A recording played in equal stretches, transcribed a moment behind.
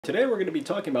Today we're going to be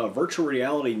talking about virtual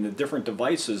reality and the different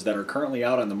devices that are currently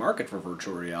out on the market for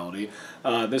virtual reality.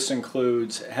 This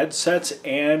includes headsets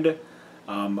and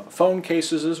phone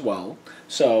cases as well.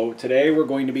 So today we're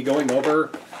going to be going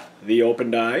over the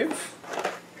OpenDive,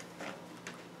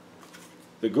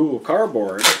 the Google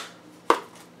Cardboard,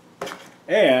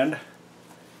 and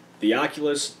the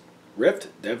Oculus Rift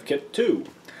Dev Kit 2.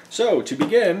 So to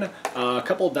begin, a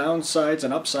couple downsides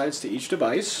and upsides to each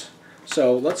device.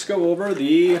 So let's go over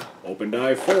the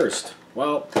OpenDive first.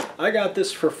 Well, I got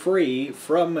this for free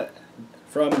from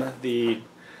the,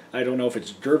 I don't know if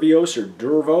it's Dervios or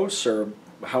Dervos or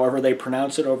however they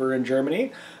pronounce it over in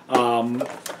Germany.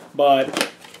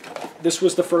 But this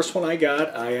was the first one I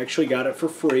got. I actually got it for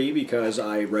free because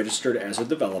I registered as a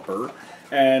developer.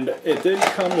 And it did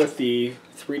come with the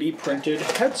 3D printed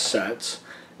headset.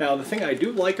 Now the thing I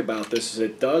do like about this is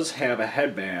it does have a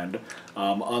headband,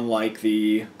 unlike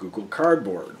the Google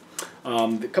Cardboard.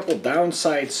 A couple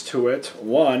downsides to it.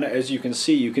 One, as you can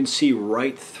see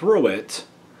right through it.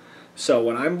 So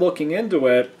when I'm looking into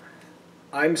it,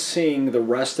 I'm seeing the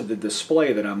rest of the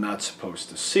display that I'm not supposed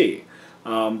to see.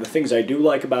 The things I do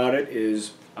like about it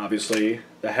is obviously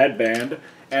the headband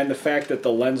and the fact that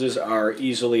the lenses are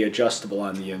easily adjustable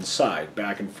on the inside,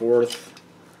 back and forth.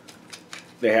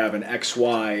 They have an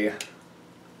XY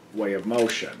way of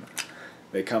motion.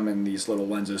 They come in these little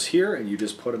lenses here and you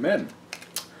just put them in.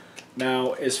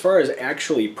 Now, as far as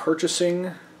actually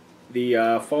purchasing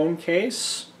the phone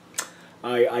case,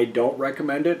 I don't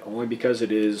recommend it, only because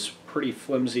it is pretty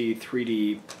flimsy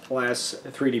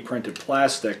 3D printed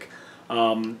plastic.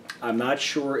 I'm not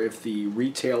sure if the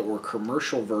retail or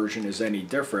commercial version is any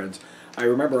different. I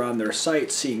remember on their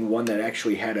site seeing one that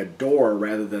actually had a door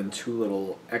rather than two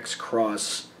little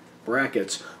X-cross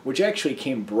brackets, which actually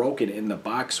came broken in the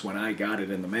box when I got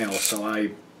it in the mail, so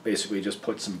I basically just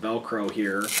put some Velcro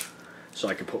here so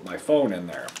I could put my phone in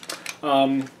there.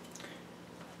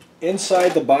 Inside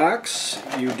the box,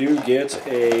 you do get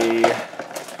a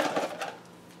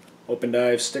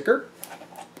OpenDive sticker,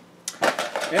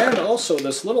 and also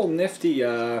this little nifty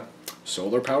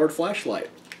solar-powered flashlight.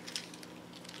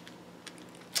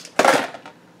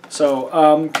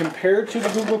 So compared to the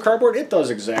Google Cardboard, it does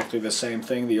exactly the same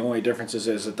thing. The only difference is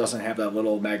it doesn't have that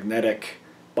little magnetic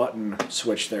button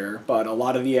switch there. But a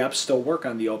lot of the apps still work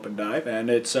on the OpenDive, and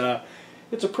it's a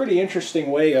pretty interesting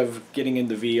way of getting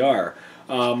into VR.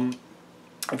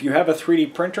 If you have a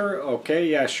 3D printer, okay,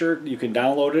 yeah, sure, you can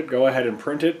download it, go ahead and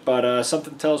print it. But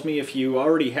something tells me if you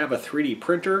already have a 3D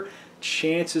printer,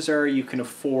 chances are you can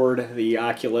afford the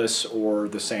Oculus or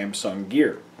the Samsung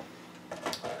Gear.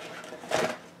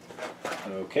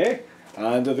 Okay,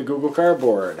 on to the Google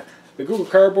Cardboard. The Google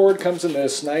Cardboard comes in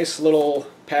this nice little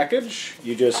package.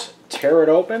 You just tear it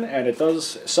open, and it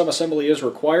does, some assembly is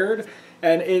required,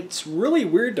 and it's really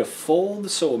weird to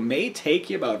fold, so it may take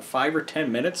you about 5 or 10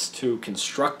 minutes to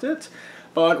construct it,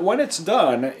 but when it's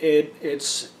done,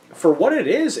 it's for what it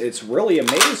is, it's really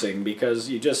amazing,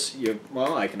 because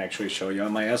well, I can actually show you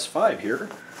on my S5 here.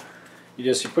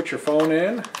 You put your phone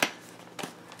in,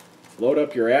 load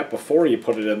up your app before you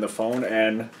put it in the phone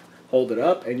and hold it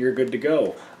up and you're good to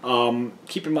go.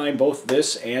 Keep in mind both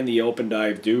this and the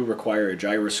OpenDive do require a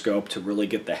gyroscope to really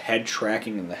get the head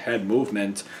tracking and the head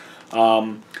movement.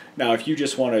 Now if you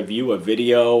just want to view a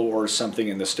video or something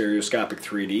in the stereoscopic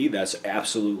 3D, that's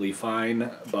absolutely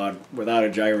fine, but without a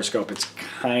gyroscope it's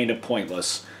kind of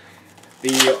pointless.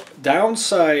 The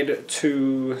downside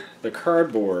to the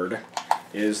Cardboard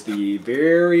is the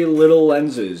very little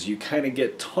lenses. You kind of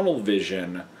get tunnel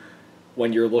vision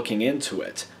when you're looking into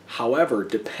it. However,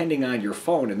 depending on your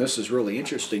phone, and this is really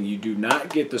interesting, you do not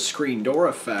get the screen door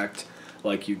effect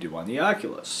like you do on the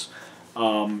Oculus.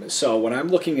 So when I'm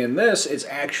looking in this, it's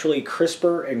actually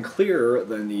crisper and clearer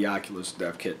than the Oculus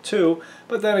Dev Kit 2,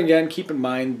 but then again, keep in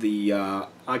mind the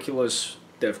Oculus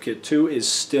Dev Kit 2 is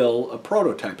still a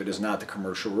prototype. It is not the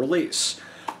commercial release.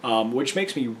 Which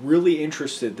makes me really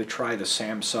interested to try the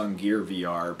Samsung Gear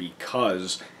VR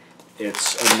because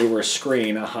it's a newer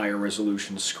screen, a higher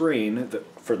resolution screen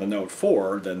for the Note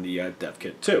 4 than the Dev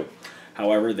Kit 2.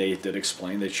 However, they did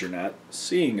explain that you're not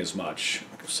seeing as much,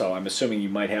 so I'm assuming you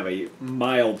might have a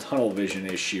mild tunnel vision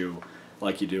issue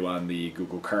like you do on the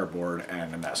Google Cardboard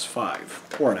and an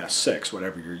S5 or an S6,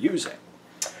 whatever you're using.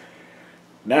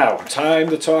 Now, time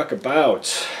to talk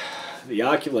about the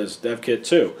Oculus Dev Kit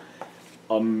 2.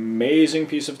 Amazing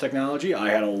piece of technology. I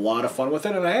had a lot of fun with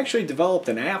it, and I actually developed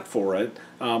an app for it.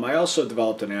 I also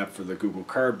developed an app for the Google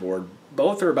Cardboard.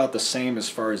 Both are about the same as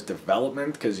far as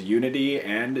development, because Unity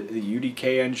and the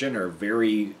UDK engine are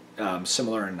very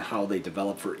similar in how they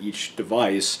develop for each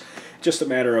device. Just a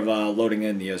matter of loading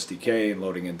in the SDK and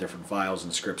loading in different files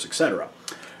and scripts, etc.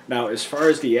 Now, as far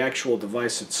as the actual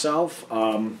device itself,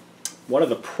 one of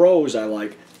the pros I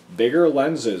like, bigger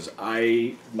lenses.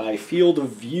 My field of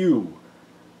view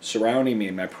surrounding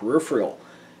me, my peripheral,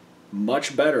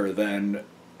 much better than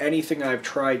anything I've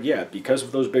tried yet because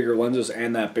of those bigger lenses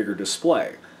and that bigger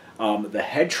display. The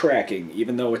head tracking,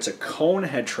 even though it's a cone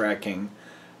head tracking,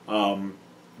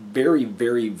 very,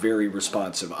 very, very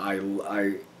responsive.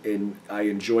 I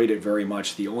enjoyed it very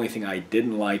much. The only thing I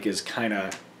didn't like is kind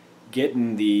of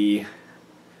getting the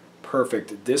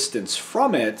perfect distance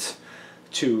from it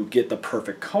to get the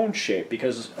perfect cone shape,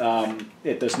 because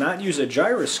it does not use a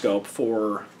gyroscope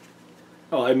for,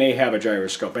 well, it may have a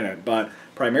gyroscope in it, but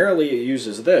primarily it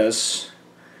uses this,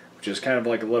 which is kind of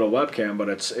like a little webcam, but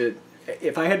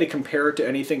if I had to compare it to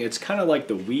anything, it's kind of like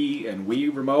the Wii and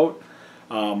Wii remote.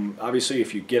 Obviously,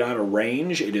 if you get out of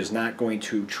range, it is not going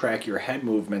to track your head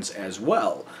movements as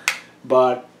well,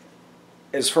 but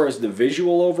as far as the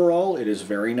visual overall, it is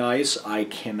very nice. I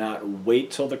cannot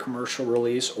wait till the commercial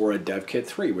release or a Dev Kit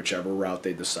 3, whichever route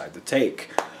they decide to take.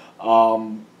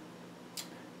 Downsides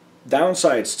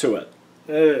to it.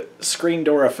 Screen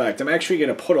door effect. I'm actually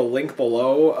going to put a link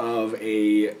below of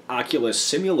a Oculus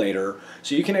simulator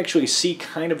so you can actually see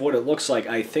kind of what it looks like.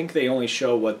 I think they only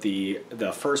show what the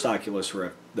first Oculus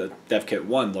Rift, the Dev Kit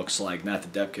 1 looks like, not the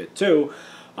Dev Kit 2.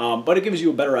 But it gives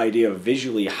you a better idea of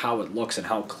visually how it looks and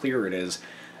how clear it is,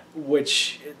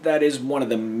 which that is one of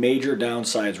the major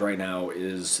downsides right now,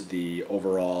 is the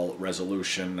overall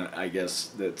resolution. I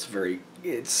guess it's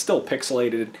still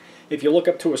pixelated. If you look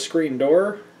up to a screen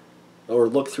door or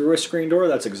look through a screen door,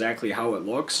 that's exactly how it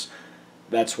looks.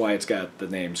 That's why it's got the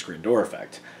name screen door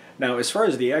effect. Now, as far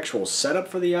as the actual setup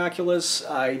for the Oculus,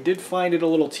 I did find it a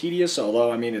little tedious,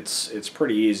 although, I mean, it's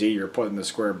pretty easy. You're putting the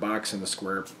square box in the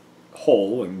square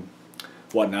hole and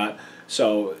whatnot.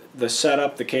 So the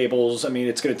setup, the cables, I mean,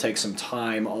 it's going to take some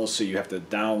time. Also, you have to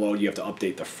download, you have to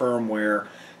update the firmware,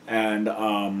 and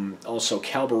also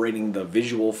calibrating the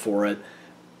visual for it.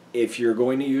 If you're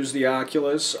going to use the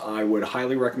Oculus, I would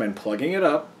highly recommend plugging it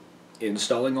up,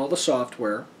 installing all the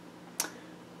software,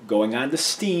 going on to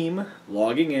Steam,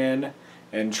 logging in,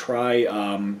 and try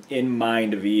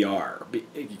in-mind VR,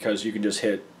 because you can just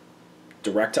hit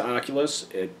direct to Oculus,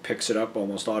 it picks it up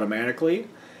almost automatically,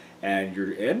 and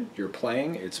you're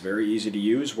playing. It's very easy to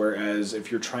use, whereas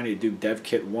if you're trying to do Dev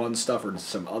Kit 1 stuff or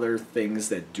some other things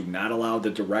that do not allow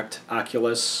the direct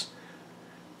Oculus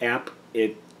app,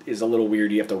 it is a little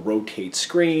weird. You have to rotate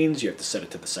screens, you have to set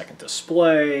it to the second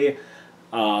display,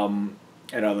 and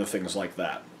other things like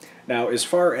that. Now, as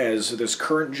far as this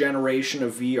current generation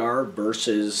of VR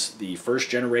versus the first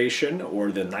generation,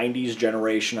 or the 90s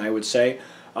generation, I would say,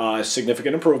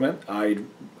 significant improvement.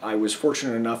 I was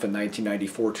fortunate enough in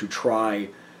 1994 to try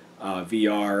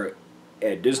VR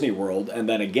at Disney World, and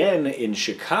then again in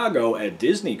Chicago at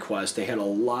Disney Quest. They had a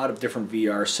lot of different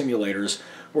VR simulators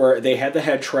where they had the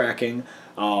head tracking.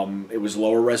 It was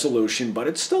lower resolution, but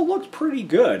it still looked pretty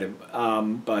good.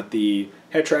 But the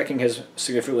head tracking has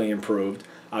significantly improved.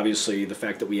 Obviously, the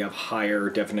fact that we have higher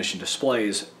definition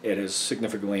displays, it has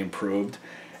significantly improved.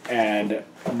 And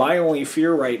my only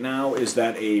fear right now is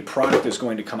that a product is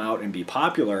going to come out and be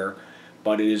popular,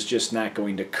 but it is just not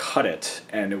going to cut it,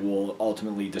 and it will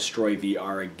ultimately destroy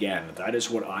VR again. That is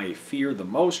what I fear the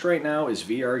most right now, is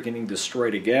VR getting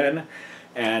destroyed again.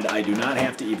 And I do not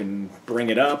have to even bring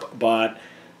it up, but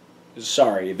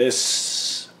sorry, if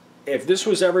this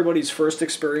was everybody's first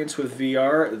experience with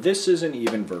VR, this isn't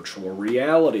even virtual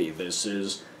reality. This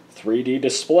is 3D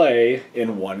display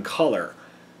in one color.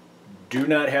 Do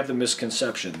not have the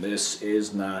misconception. This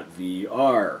is not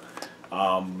VR.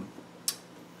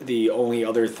 The only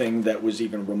other thing that was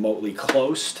even remotely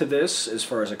close to this, as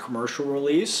far as a commercial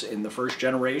release in the first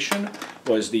generation,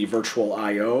 was the Virtual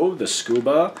I/O, the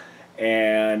Scuba,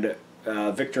 and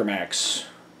VictorMax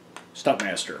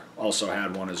Stuntmaster also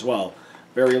had one as well.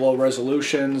 Very low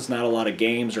resolutions, not a lot of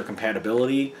games or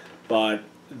compatibility, but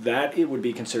that it would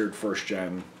be considered first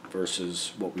gen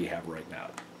versus what we have right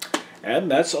now.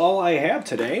 And that's all I have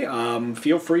today.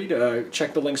 Feel free to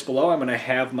check the links below. I'm going to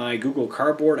have my Google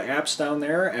Cardboard apps down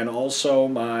there, and also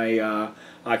my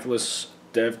Oculus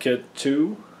Dev Kit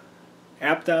 2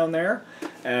 app down there,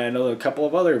 and a couple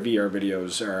of other VR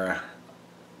videos are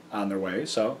on their way.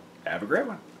 So have a great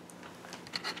one.